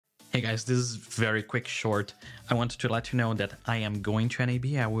Hey guys, this is very quick short. I wanted to let you know that I am going to NAB.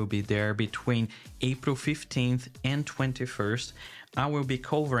 I will be there between April 15th and 21st. I will be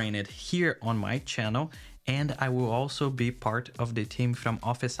covering it here on my channel, and I will also be part of the team from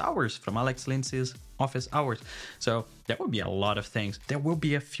Office Hours, from Alex Lindsay's Office Hours. So there will be a lot of things. There will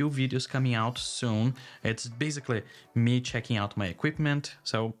be a few videos coming out soon. It's basically me checking out my equipment.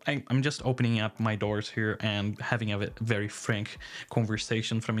 So I'm just opening up my doors here and having a very frank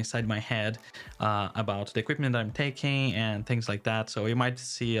conversation from inside my head about the equipment I'm taking and things like that. So you might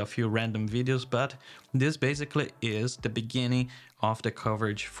see a few random videos, but this basically is the beginning of the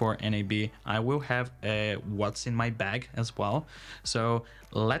coverage for NAB. I will have what's in my bag as well. So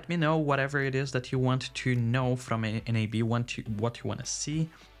let me know whatever it is that you want to know from NAB, what you want to see,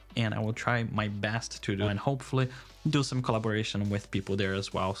 and I will try my best to do and hopefully do some collaboration with people there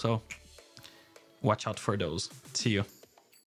as well. So watch out for those. See you.